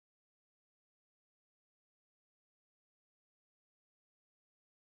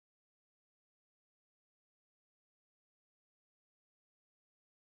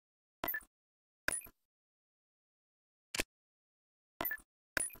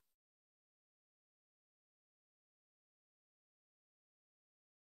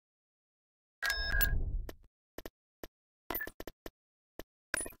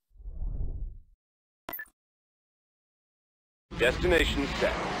Destination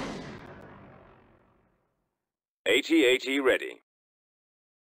set. AT-AT ready.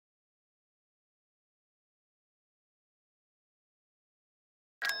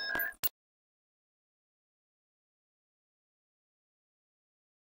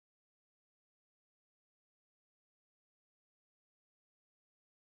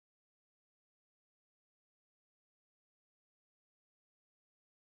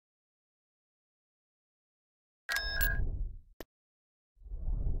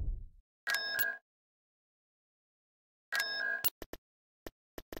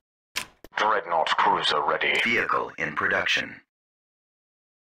 Dreadnought cruiser ready. Vehicle in production.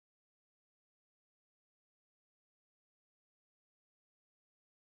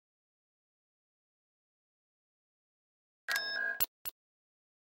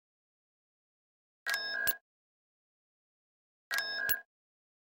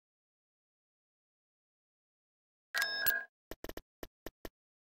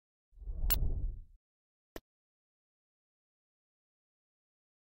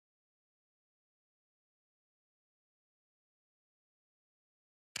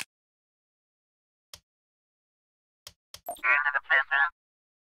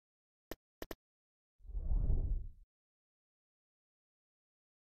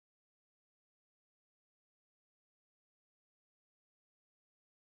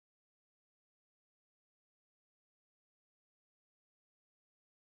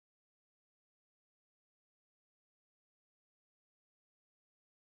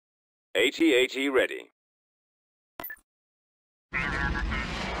 AT-AT ready.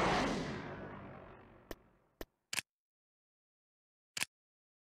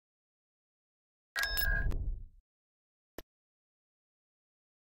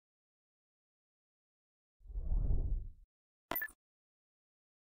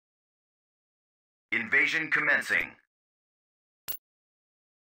 Invasion commencing.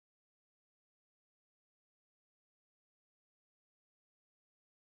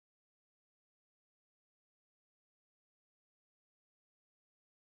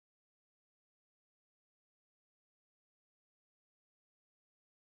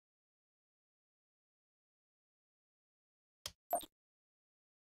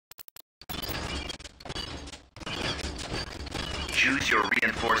 Choose your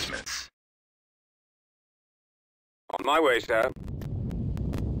reinforcements. On my way, sir.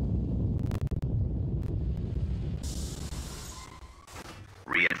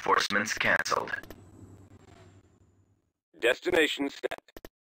 Reinforcements cancelled. Destination set.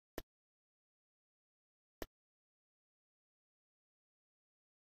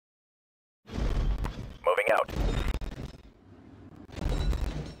 Moving out.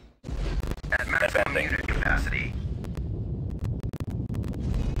 At maximum unit capacity.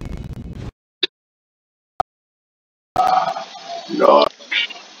 Not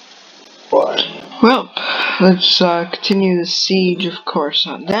fun. Well, let's continue the siege of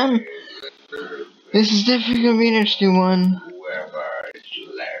Coruscant. Then, this is definitely gonna be an interesting one. Whoever is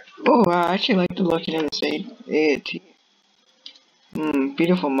left. Oh, wow, I actually like the looking in this AT.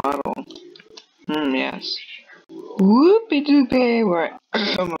 Beautiful model. Yes. Whoopie doopie. Right.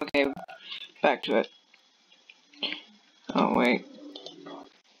 Okay, back to it. Oh wait.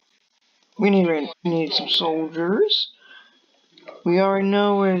 We need some soldiers. We already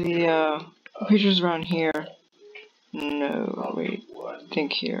know where the pictures around here. No, wait.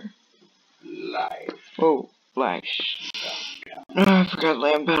 Think here. Life. Oh, flash. I forgot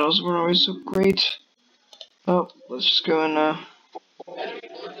land battles were always so great. Oh, let's just go and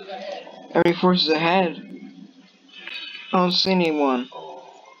enemy forces ahead. I don't see anyone.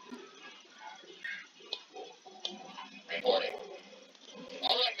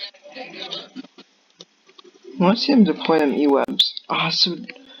 I want to see them deploy them E-webs.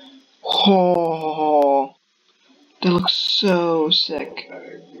 Oh, they look so sick.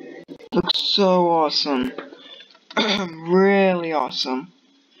 Looks so awesome. Really awesome.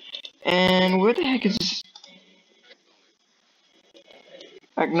 And where the heck is this?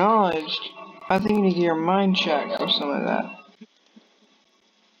 Acknowledged. I think you need to get your mind check or something like that.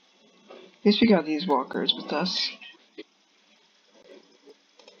 At least we got these walkers with us.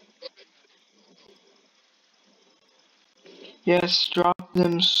 Yes, drop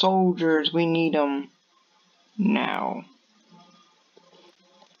them soldiers. We need them now.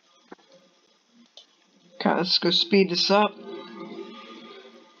 Okay, let's go speed this up.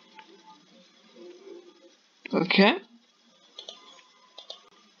 Okay.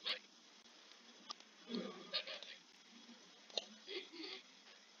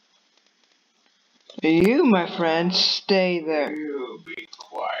 You, my friend, stay there. You be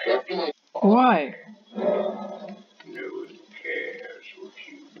quiet. Why? No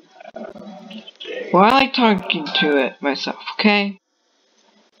Well, I like talking to it myself, okay?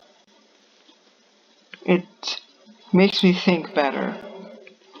 It makes me think better.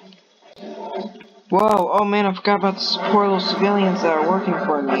 Whoa, oh man, I forgot about the poor little civilians that are working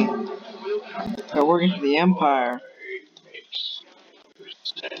for me. They're working for the Empire.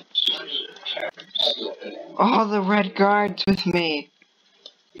 All the red guards with me.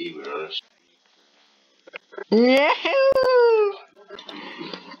 Yahoo!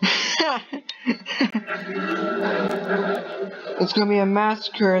 It's gonna be a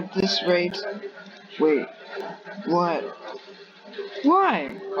massacre at this rate. Wait, what? Why?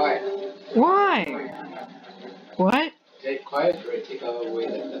 Quiet. Why? What? Take quiet or take away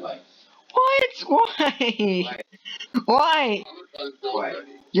the device. What? Why? Quiet. Why? Quiet.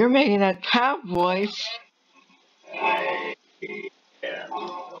 You're making that pow voice.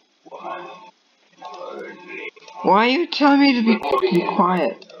 Why are you telling me to be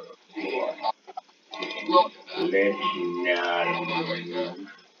quiet?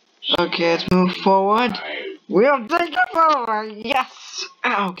 Okay, let's move forward. We'll take it forward. Yes.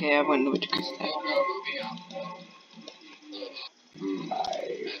 Okay, I wouldn't know what to say.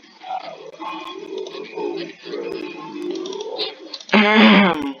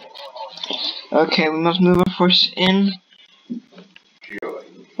 Okay, we must move our force in.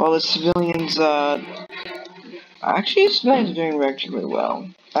 While the civilians, actually, civilians are doing relatively well.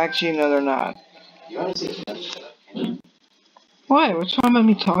 Actually, no, they're not. You want to say Why? What's wrong with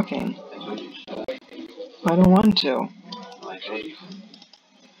me talking? I told you to shut up. I don't want to. Well, I told you.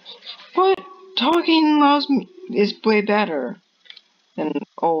 What? Talking allows me is way better than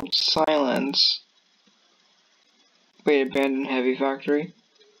old silence. Wait, abandoned heavy factory.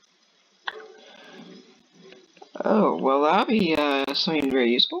 Oh, well, that'll be something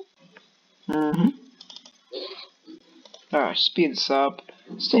very useful. Alright, speed this up.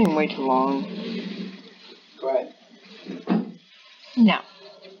 Staying way too long. Quiet. Now.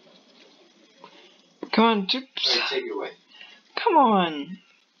 Come on, troops. Alright, take it away. Come on.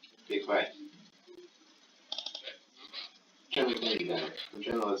 Be quiet. Turn the TV down. I'm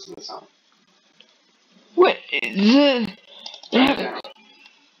trying to listen to the song. What? Turn it down.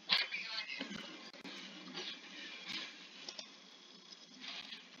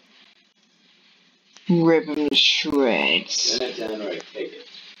 Rip him to shreds. Turn it down or I take it.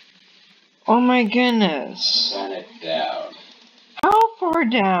 Oh my goodness. Turn it down. How far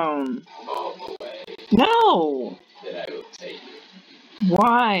down? All the way. No. Then I will take it.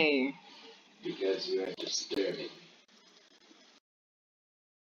 Why? Because you are disturbing.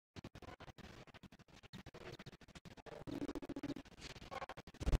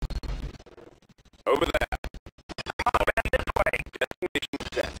 Over there. This way. Destination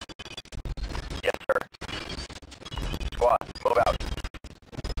set. Yes, sir. Squad, move out.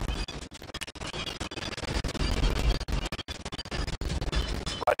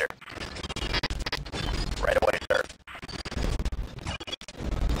 Roger. Right away, sir.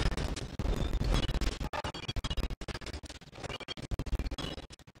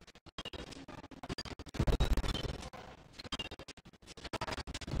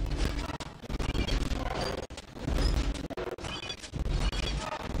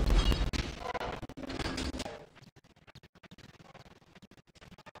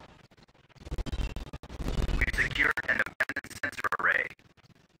 We've secured an abandoned sensor array.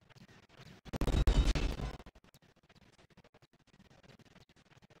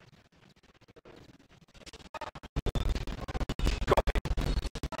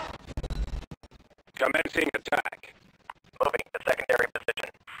 Commencing attack. Moving to secondary position.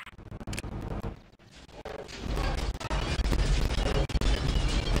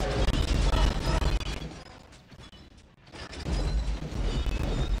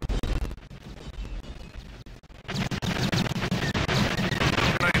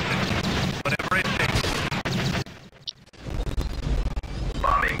 Whatever it takes.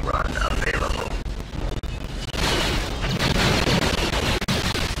 Bombing run available.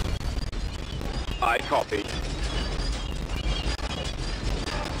 I copy.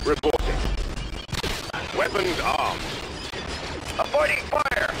 Reporting. Weapons armed. Avoiding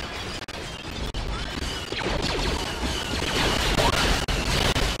fire!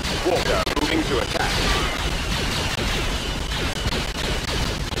 Walker moving to attack.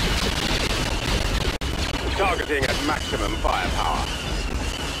 Targeting at maximum firepower.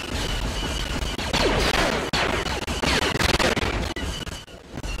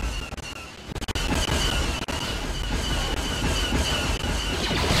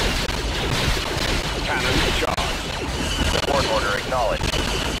 Cannon charged. Support order acknowledged.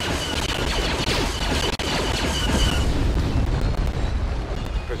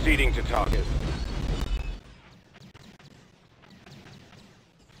 Proceeding to target.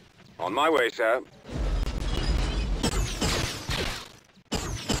 On my way, sir.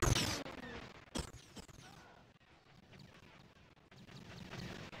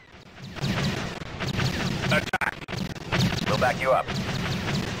 Attack! We'll back you up.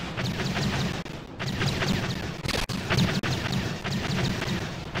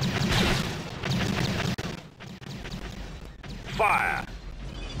 Fire!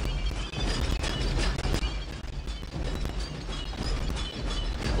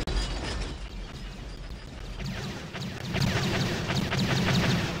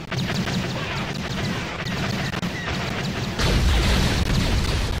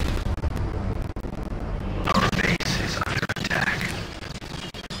 Our base is under attack.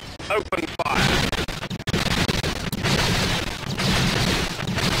 Open fire!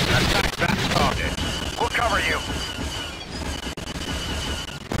 Attack that target! We'll cover you.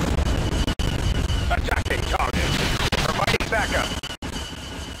 Attacking target! Providing backup.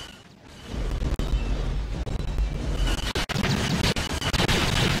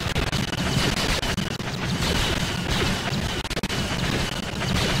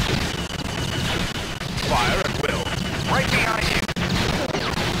 Fire at will! Right behind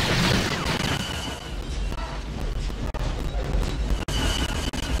you.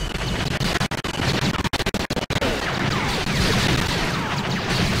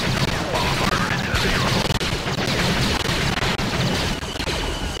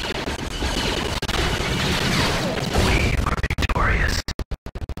 We are victorious.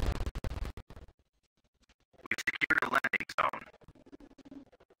 We've secured a landing zone.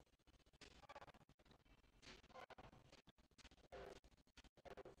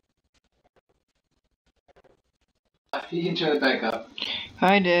 You can turn it back up.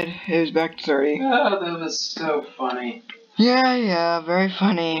 I did. It was back to 30. Oh, that was so funny. Yeah, very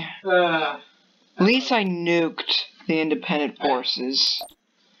funny. Uh, At least I nuked the independent forces.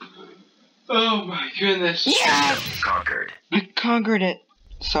 oh my goodness. Yes! Conquered. I conquered it.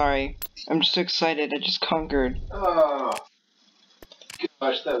 Sorry. I'm just so excited. I just conquered. Oh.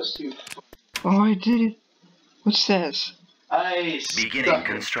 Gosh, that was too fun. Oh, I did it. What's this? Beginning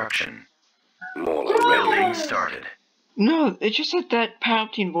construction. More Building started. No, it just said that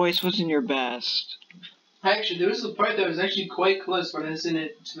Palpatine voice wasn't your best. Actually, there was a part that was actually quite close when I listened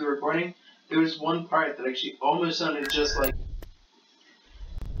it to the recording. There was one part that actually almost sounded just like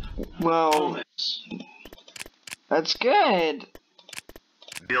Well, almost. that's good.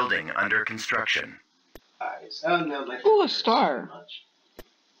 Building under construction. Eyes. Oh no, my Ooh, a star. too much.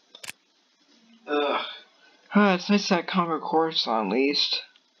 Ugh. It's nice that I conquered Coruscant at least.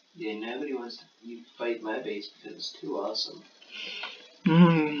 Yeah, nobody wants to fight my base because it's too awesome.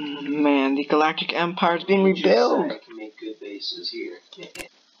 Man, the Galactic Empire is being Just rebuilt. I can make good bases here.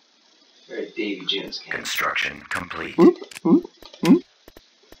 Alright, Davy Jones can. Construction complete. Oop, oop.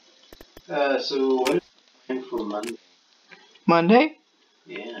 So what is the plan for Monday? Monday?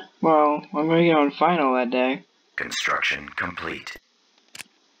 Yeah. Well, I'm gonna get on final that day. Construction complete.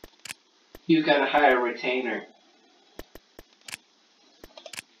 You gotta hire a retainer.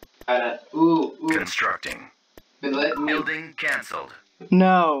 Ooh. Constructing. But let me. Building cancelled.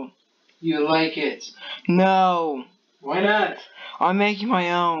 No. You like it. No. Why not? I'm making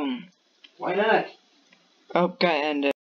my own. Why not? Oh, gotta end it.